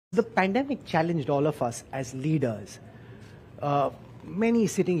The pandemic challenged all of us as leaders. Many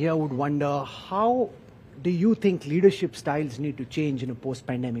sitting here would wonder, how do you think leadership styles need to change in a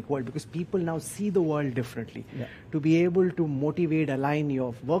post-pandemic world? Because people now see the world differently. Yeah. To be able to motivate, align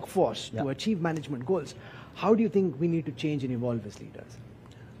your workforce to achieve management goals, how do you think we need to change and evolve as leaders?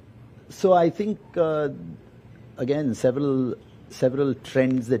 So I think, again, several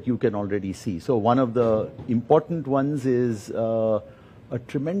trends that you can already see. So one of the important ones is a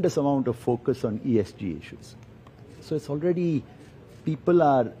tremendous amount of focus on ESG issues. So it's already, people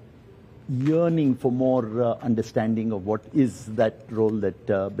are yearning for more understanding of what is that role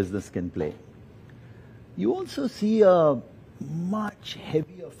that business can play. You also see a much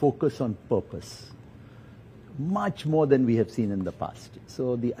heavier focus on purpose, much more than we have seen in the past.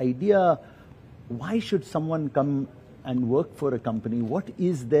 So the idea, why should someone come and work for a company? What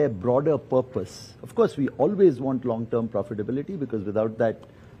is their broader purpose? Of course, we always want long-term profitability, because without that,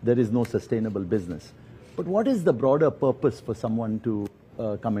 there is no sustainable business. But what is the broader purpose for someone to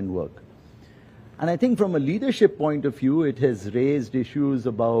come and work? And I think from a leadership point of view, it has raised issues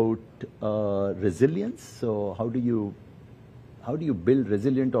about resilience. So how do you build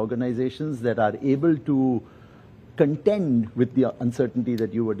resilient organizations that are able to contend with the uncertainty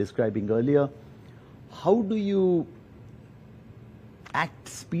that you were describing earlier? How do you act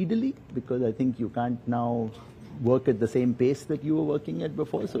speedily? Because I think you can't now work at the same pace that you were working at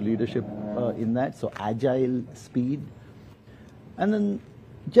before. So leadership in that, so agile, speed. And then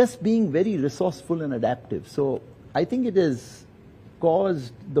just being very resourceful and adaptive. So I think it has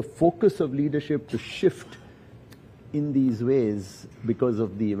caused the focus of leadership to shift in these ways because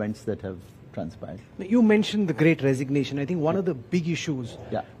of the events that have transpired. You mentioned the great resignation. I think one of the big issues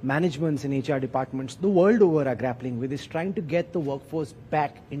managements and HR departments the world over are grappling with is trying to get the workforce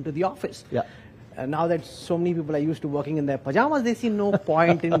back into the office. Now that so many people are used to working in their pajamas, they see no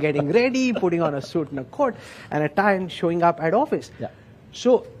point in getting ready, putting on a suit and a coat and a tie and showing up at office.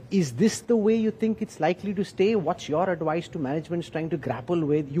 So is this the way you think it's likely to stay? What's your advice to managements trying to grapple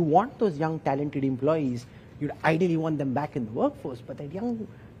with? You want those young, talented employees. You'd ideally want them back in the workforce, but that young,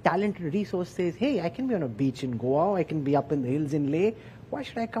 talented resource says, hey, I can be on a beach in Goa, I can be up in the hills in Leh. Why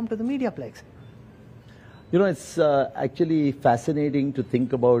should I come to the Mediaplex? You know, it's actually fascinating to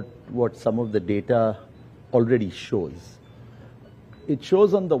think about what some of the data already shows. It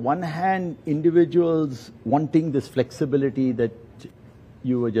shows, on the one hand, individuals wanting this flexibility that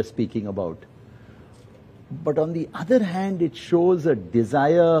you were just speaking about. But on the other hand, it shows a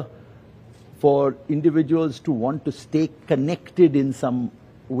desire for individuals to want to stay connected in some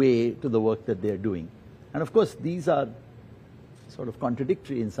way to the work that they're doing. And of course, these are sort of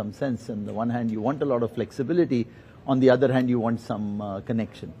contradictory in some sense. On the one hand, you want a lot of flexibility. On the other hand, you want some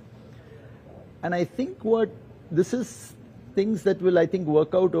connection. And I think this is things that will, I think,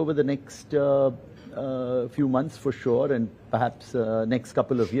 work out over the next few months for sure, and perhaps next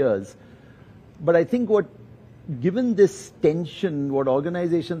couple of years. But I think given this tension, what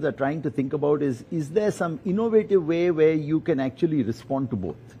organizations are trying to think about is there some innovative way where you can actually respond to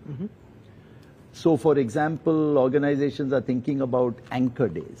both? So, for example, organizations are thinking about anchor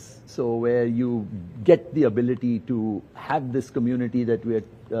days. So where you get the ability to have this community that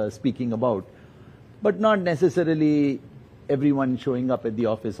we're speaking about, but not necessarily everyone showing up at the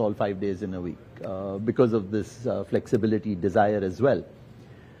office all 5 days in a week because of this flexibility desire as well.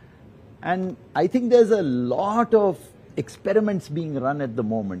 And I think there's a lot of experiments being run at the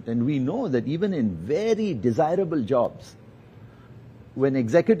moment. And we know that even in very desirable jobs, when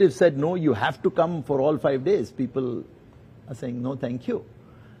executives said, no, you have to come for all 5 days, people are saying, no, thank you.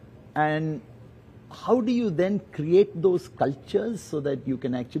 And how do you then create those cultures so that you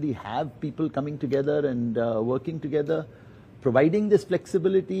can actually have people coming together and working together, providing this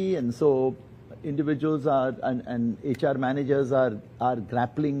flexibility? And so individuals and HR managers are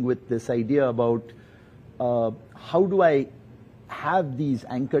grappling with this idea about how do I have these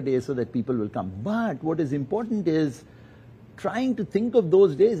anchor days so that people will come. But what is important is trying to think of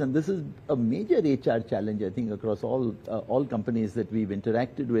those days, and this is a major HR challenge, I think, across all companies that we've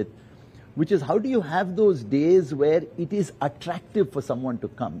interacted with, which is how do you have those days where it is attractive for someone to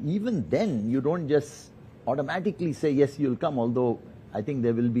come? Even then, you don't just automatically say, yes, you'll come, although I think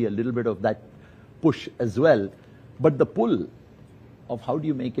there will be a little bit of that push as well. But the pull of how do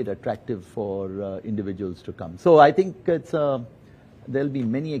you make it attractive for individuals to come? So I think there'll be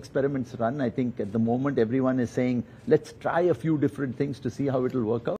many experiments run. I think at the moment everyone is saying, let's try a few different things to see how it will work out.